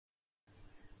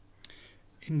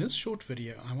In this short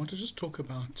video, I want to just talk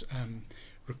about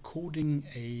recording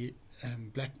a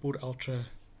Blackboard Ultra,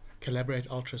 Collaborate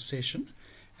Ultra session,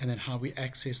 and then how we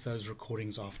access those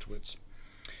recordings afterwards.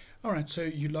 Alright, so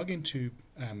you log into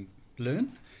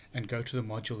Learn and go to the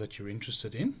module that you're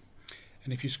interested in.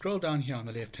 And if you scroll down here on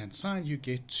the left hand side, you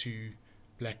get to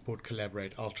Blackboard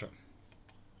Collaborate Ultra.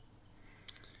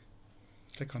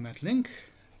 Click on that link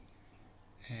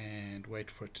and wait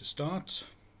for it to start.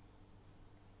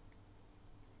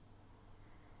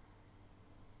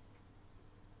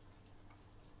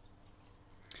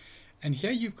 And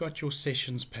here you've got your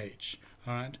sessions page.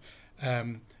 All right.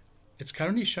 It's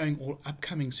currently showing all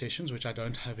upcoming sessions, which I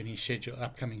don't have any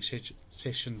upcoming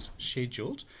sessions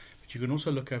scheduled. But you can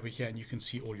also look over here and you can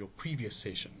see all your previous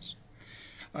sessions.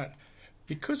 All right.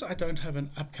 Because I don't have an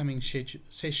upcoming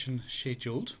session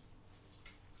scheduled,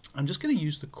 I'm just going to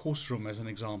use the course room as an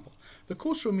example. The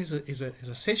course room is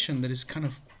a session that is kind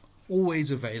of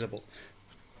always available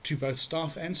to both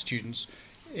staff and students.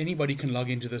 Anybody can log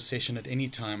into this session at any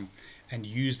time and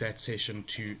use that session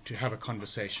to have a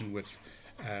conversation with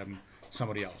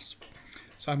somebody else.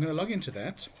 So I'm going to log into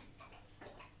that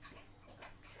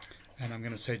and I'm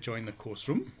going to say join the course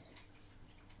room.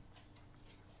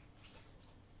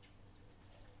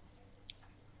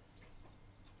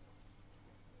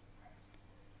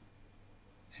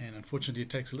 And unfortunately it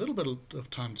takes a little bit of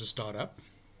time to start up.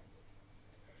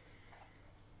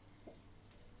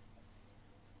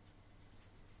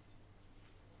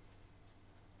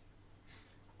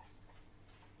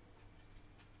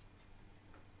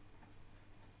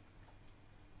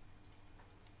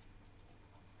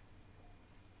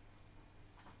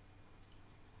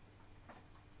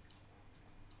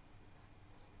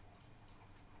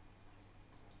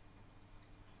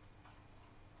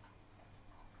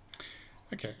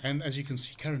 Okay, and as you can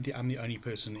see, currently I'm the only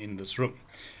person in this room.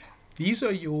 These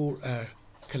are your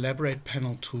Collaborate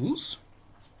panel tools.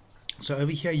 So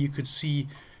over here you could see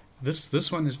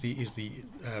this one is the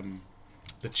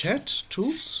chat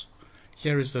tools.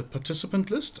 Here is the participant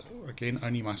list, again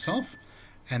only myself,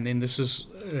 and then this is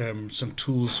some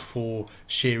tools for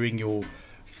sharing your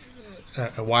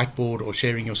a whiteboard or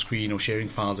sharing your screen or sharing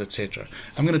files, etc.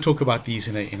 I'm going to talk about these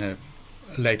in a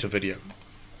later video.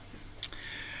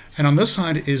 And on this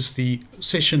side is the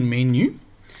session menu,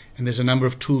 and there's a number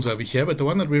of tools over here, but the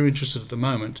one that we're interested in at the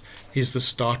moment is the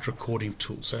Start Recording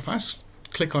tool. So if I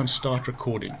click on Start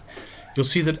Recording, you'll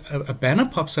see that a banner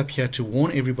pops up here to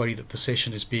warn everybody that the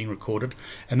session is being recorded,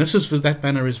 and that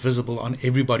banner is visible on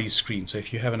everybody's screen. So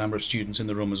if you have a number of students in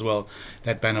the room as well,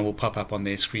 that banner will pop up on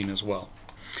their screen as well.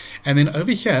 And then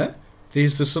over here,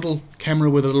 there's this little camera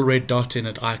with a little red dot in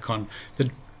it icon that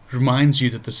reminds you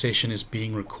that the session is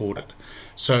being recorded.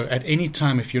 So at any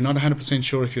time, if you're not 100%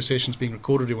 sure if your session is being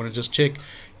recorded, you want to just check,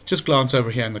 just glance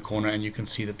over here in the corner and you can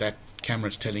see that that camera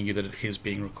is telling you that it is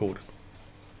being recorded.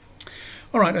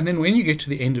 Alright, and then when you get to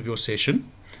the end of your session,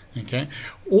 okay,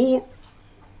 or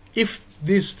if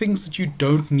there's things that you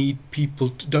don't need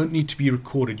to be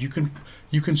recorded, you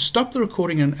can stop the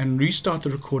recording and restart the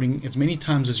recording as many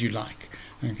times as you like.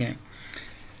 Okay.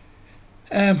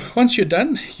 Once you're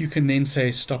done, you can then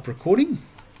say stop recording,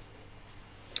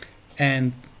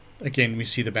 and again we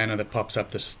see the banner that pops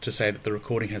up to say that the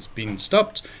recording has been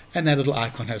stopped, and that little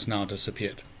icon has now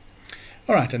disappeared.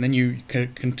 Alright, and then you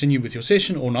can continue with your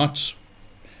session or not,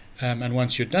 and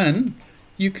once you're done,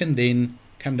 you can then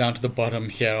come down to the bottom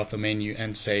here of the menu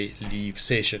and say leave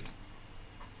session,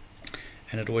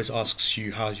 and it always asks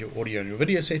you how's your audio and your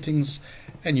video settings,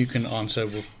 and you can answer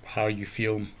how you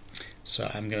feel. So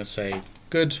I'm going to say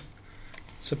good,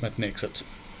 submit and exit.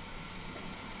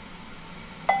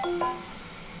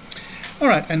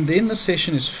 Alright, and then the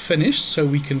session is finished, so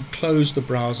we can close the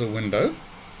browser window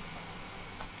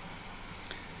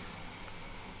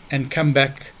and come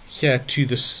back here to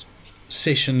this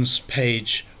sessions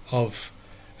page of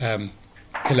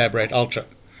Collaborate Ultra.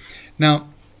 Now,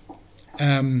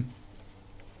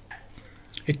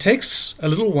 it takes a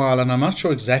little while, and I'm not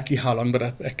sure exactly how long, but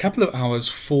a couple of hours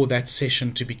for that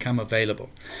session to become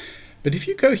available. But if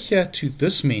you go here to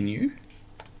this menu,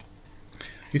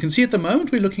 you can see at the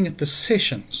moment we're looking at the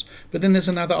sessions, but then there's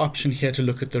another option here to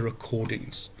look at the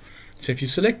recordings. So if you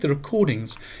select the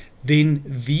recordings, then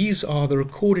these are the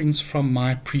recordings from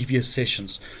my previous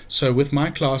sessions. So with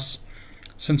my class,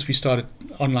 since we started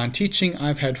online teaching,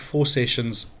 I've had 4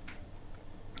 sessions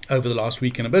over the last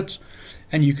week and a bit,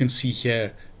 and you can see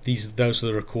here those are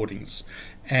the recordings.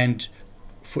 And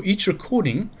for each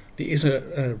recording there is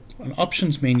an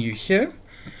options menu here,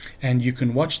 and you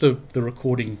can watch the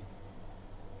recording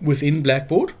within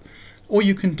Blackboard, or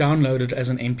you can download it as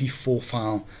an MP4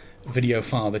 file video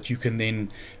file that you can then,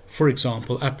 for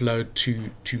example, upload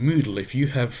to Moodle. If you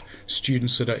have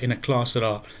students that are in a class that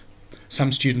are,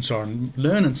 some students are on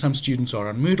Learn and some students are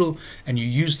on Moodle, and you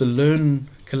use the Learn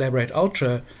Collaborate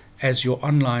Ultra as your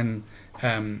online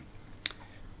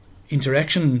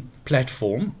interaction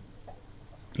platform,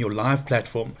 your live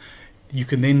platform, you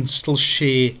can then still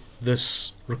share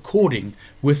this recording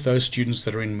with those students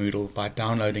that are in Moodle by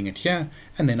downloading it here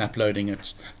and then uploading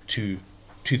it to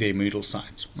their Moodle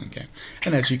site. Okay,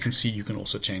 and as you can see, you can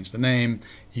also change the name,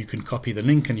 you can copy the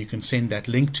link, and you can send that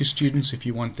link to students if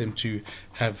you want them to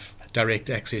have direct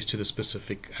access to the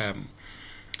specific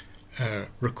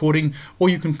recording, or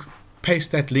you can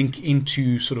paste that link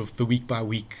into sort of the week by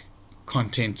week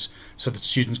content so that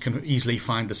students can easily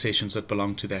find the sessions that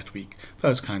belong to that week,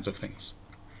 those kinds of things.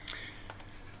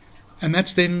 And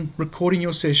that's then recording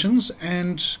your sessions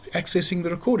and accessing the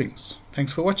recordings.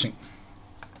 Thanks for watching.